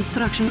 New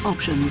construction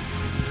options.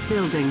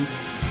 Building.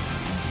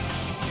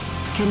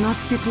 Cannot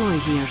deploy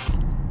here.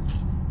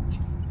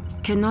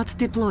 Cannot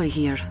deploy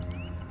here.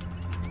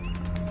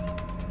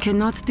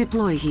 Cannot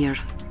deploy here.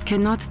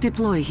 Cannot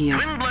deploy here.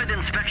 Twin Blade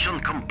inspection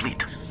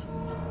complete.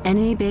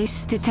 Enemy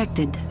base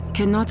detected.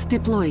 Cannot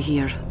deploy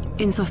here.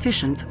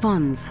 Insufficient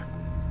funds.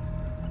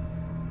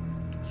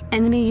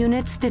 Enemy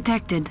units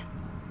detected.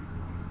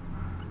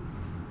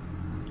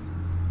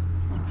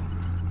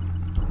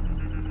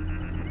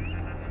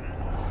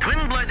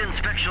 Twin Blade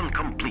inspection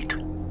complete.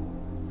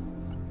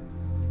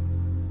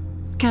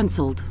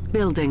 Cancelled.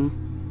 Building.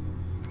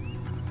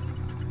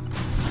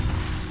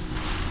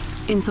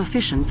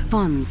 Insufficient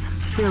funds.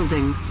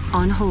 Building.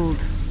 On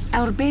hold.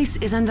 Our base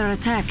is under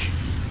attack.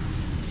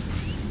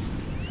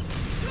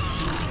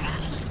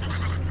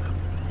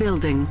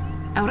 Building.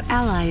 Our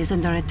ally is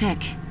under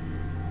attack.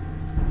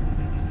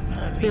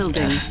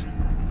 Building.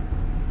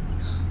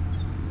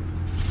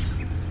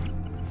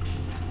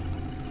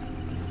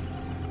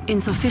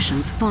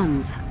 Insufficient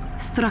funds.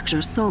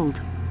 Structure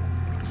sold.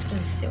 Just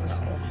gonna see what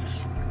that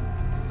was.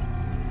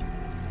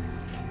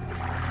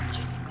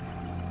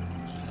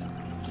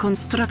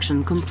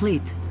 Construction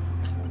complete.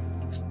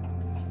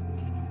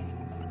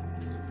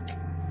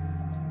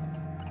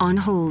 On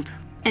hold.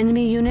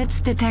 Enemy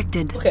units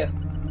detected. Okay.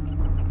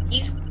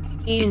 He's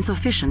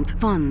insufficient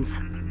funds.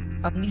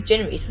 These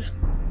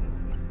generators.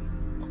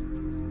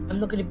 I'm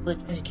not gonna build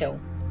trying to kill.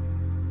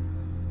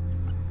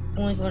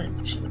 Only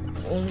going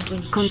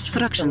to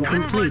construction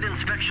complete.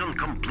 Inspection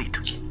complete.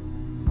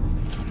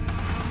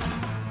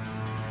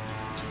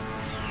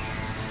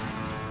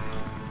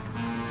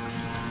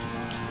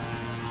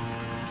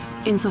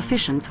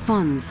 Insufficient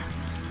funds.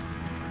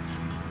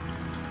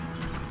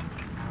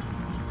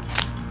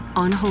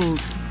 On hold.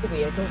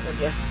 Okay, I don't know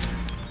yet.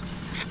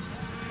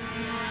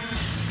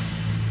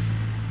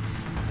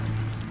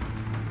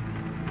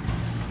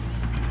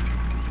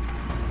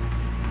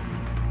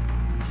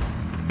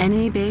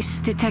 Enemy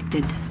base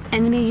detected.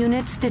 Enemy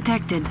units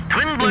detected.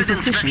 Twin Blade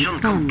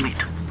Insufficient funds.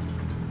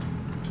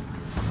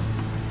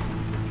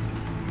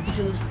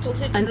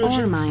 An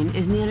ore mine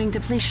is nearing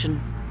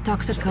depletion.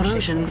 Toxic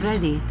corrosion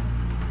ready.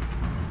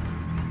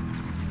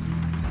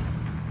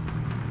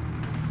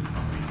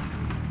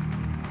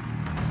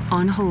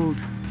 On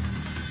hold.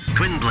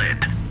 Twin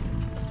Blade.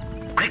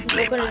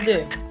 Quickly. What am I gonna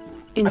do?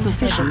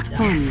 Insufficient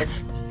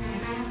funds.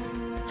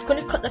 It's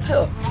gonna cut the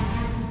power.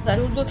 I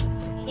don't look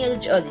near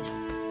the others.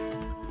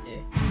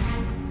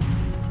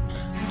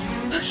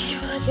 Okay,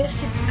 well I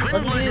guess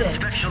Twin Blade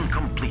inspection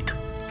complete.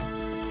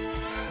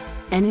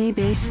 Enemy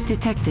base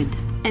detected.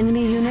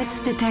 Enemy units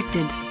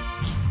detected.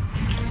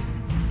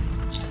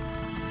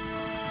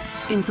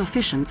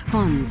 Insufficient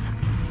funds.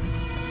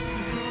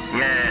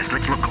 Yes,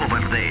 let's look over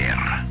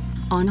there.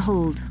 On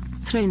hold.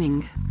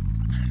 Training.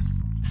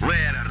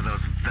 Where are those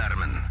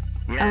vermin?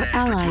 Yes,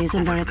 Our ally is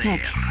under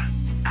attack.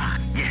 Ah,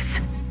 yes.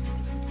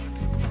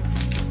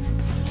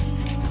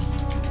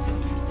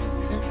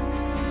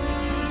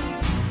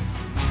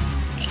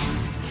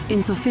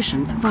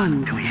 Insufficient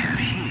funds. What do we have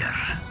here?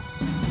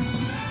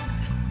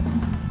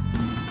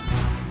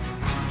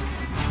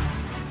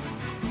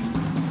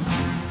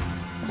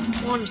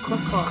 One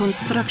quicker.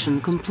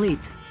 Construction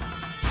complete.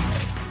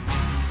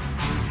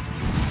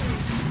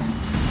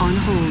 On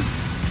hold.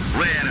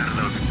 Where are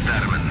those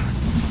vermin?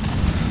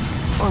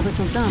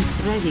 Orbital dump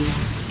ready.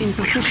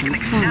 Insufficient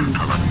funds.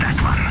 Example of that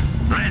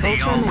one.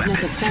 Ready all Ultramagnetic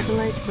weapons.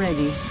 satellite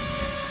ready.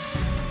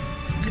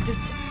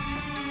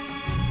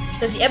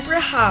 Does the Emperor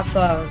have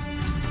Twin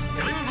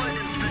Blade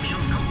inspection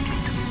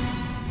complete.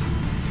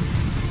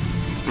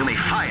 You may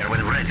fire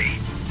when ready.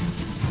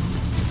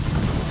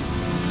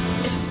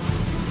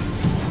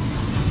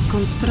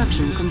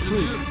 Construction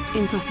complete.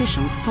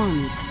 Insufficient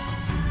funds.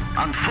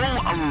 On full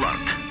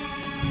alert.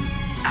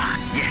 Ah,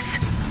 yes.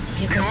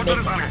 you The can make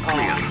orders are it?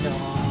 clear.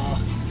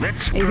 Oh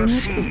Let's A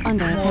unit proceed. is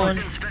under attack.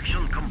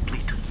 Inspection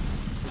complete.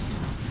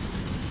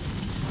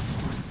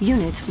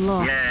 Unit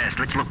lost. Yes,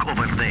 let's look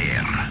over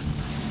there. no.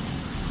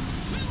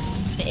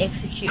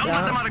 Execute Don't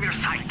let them that. out of your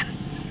sight.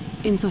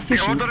 The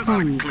Insufficient orders are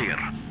funds. clear.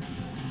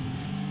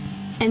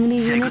 Enemy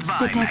Say units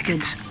goodbye, detected.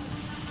 maggots.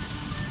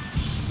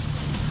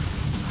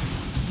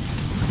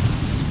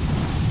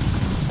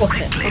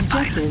 Okay.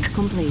 Objective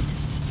complete.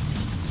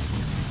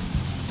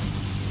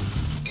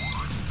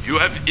 You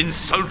have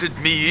insulted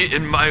me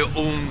in my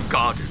own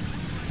garden.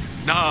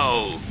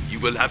 Now you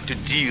will have to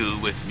deal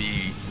with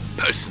me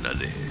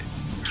personally.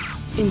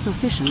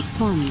 Insufficient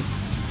funds.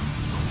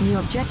 New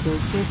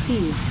objectives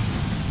received.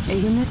 A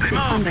unit is Remove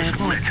under this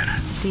attack.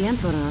 litter. The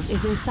Emperor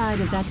is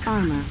inside of that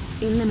armor.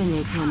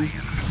 Eliminate him.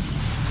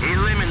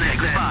 Eliminate them.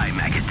 Goodbye,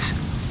 maggots.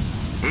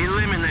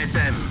 Eliminate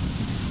them.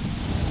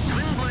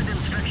 Twin Blade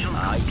inspection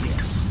complete.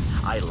 Yes,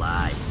 I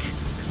like.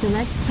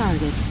 Select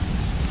target.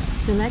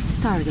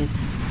 Select target.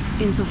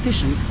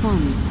 Insufficient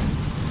funds.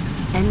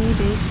 Enemy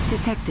base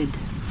detected.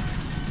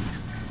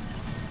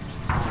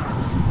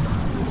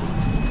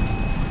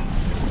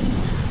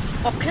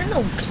 What kind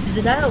of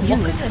did I walk in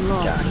Unit that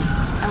lost.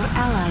 sky? Our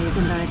ally is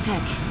under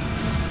attack.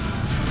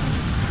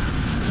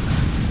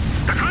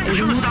 A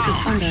unit is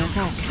under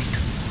attack.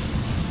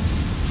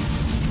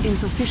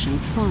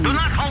 Insufficient funds. Do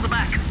not hold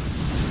back.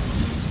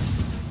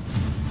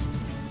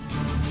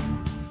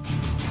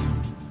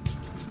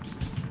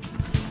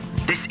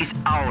 This is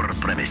our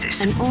premises.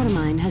 An ore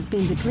mine has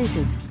been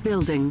depleted.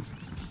 Building.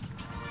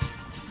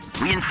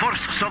 We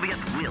enforce Soviet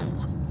will.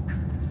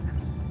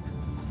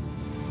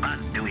 What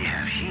do we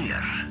have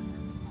here?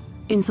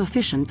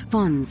 Insufficient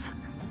funds.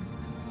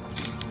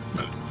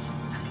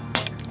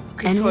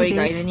 Okay, Enemy sorry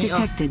guys, base I need to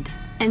detected.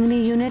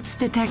 Enemy units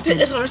put detected.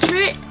 this on a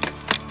tray.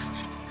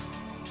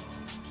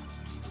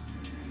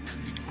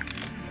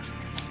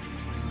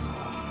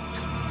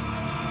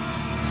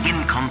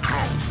 In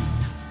control.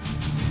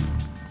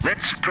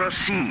 Let's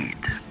proceed.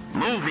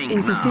 Moving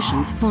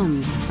Insufficient now.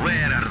 funds.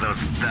 Where are those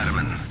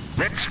vermin?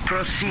 Let's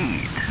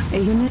proceed. A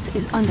unit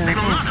is under They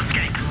will attack. not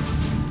escape.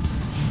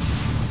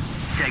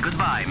 Say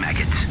goodbye,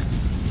 maggot.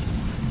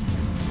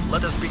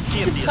 Let us begin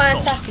Should the try and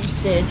assault. attack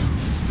instead.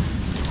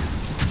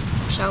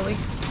 Shall we?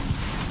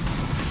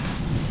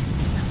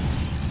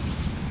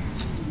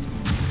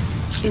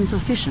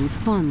 Insufficient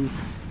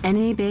funds.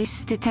 Enemy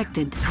base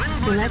detected.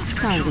 Select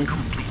target.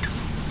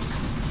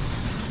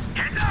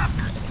 Heads up!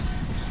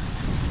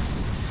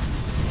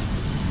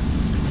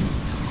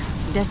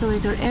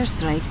 Desolator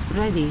airstrike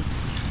ready.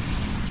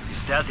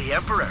 Is that the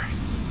Emperor?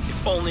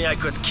 If only I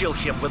could kill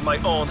him with my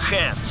own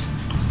hands.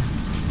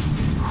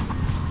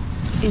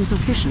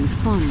 Insufficient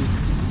funds.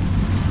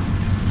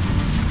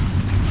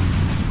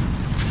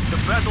 The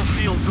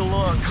battlefield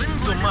belongs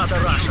to Mother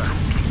Russia.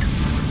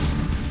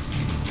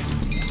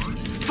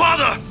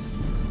 Father!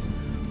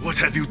 What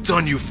have you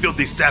done, you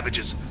filthy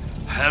savages?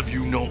 Have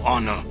you no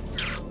honor?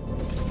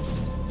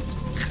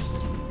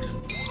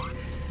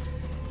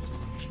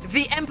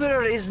 The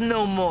Emperor is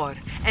no more,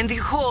 and the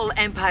whole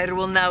Empire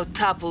will now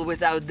topple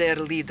without their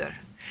leader.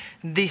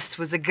 This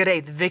was a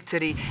great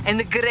victory and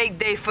a great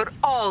day for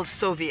all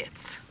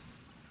Soviets.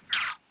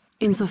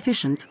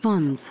 Insufficient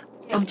funds.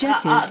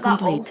 Objective that all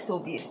complete.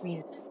 Soviets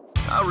means.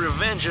 Our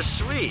revenge is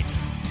sweet,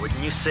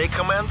 wouldn't you say,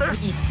 Commander?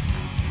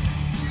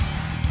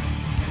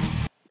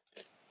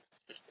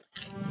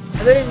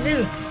 I don't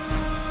know.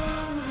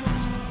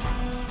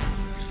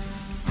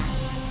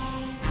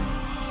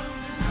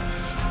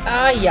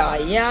 Ay,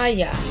 ay,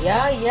 ay, ay,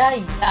 ay,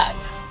 ay, ay.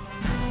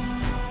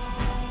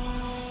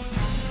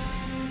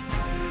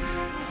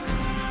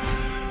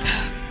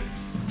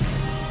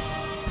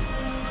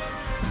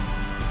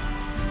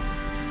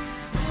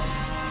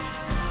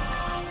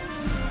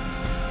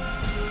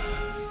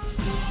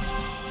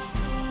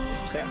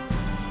 Okay.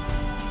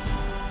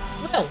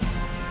 Well.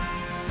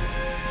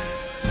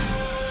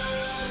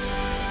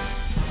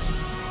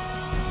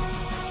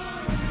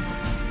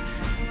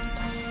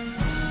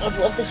 I'd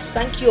love to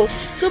thank you all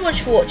so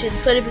much for watching.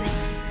 Sorry for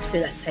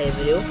that entire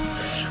video.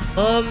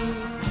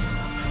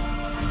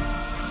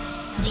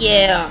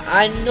 Yeah,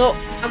 I'm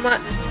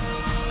gonna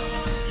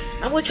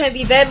try and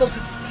be very more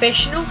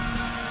professional.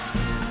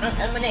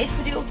 In my next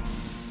video,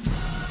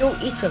 no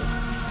eating.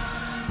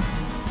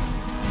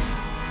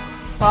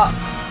 But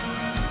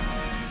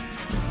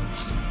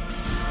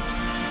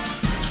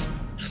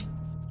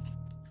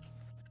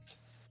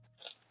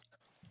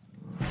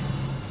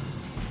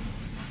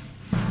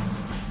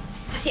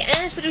that's the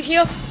end of the video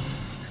here.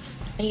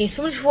 Thank you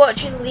so much for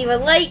watching. Leave a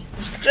like,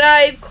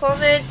 subscribe,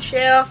 comment,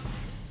 share,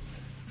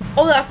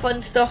 all that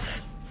fun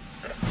stuff.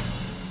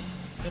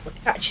 I'm gonna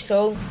catch you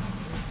all in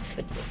the next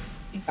video.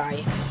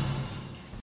 Goodbye.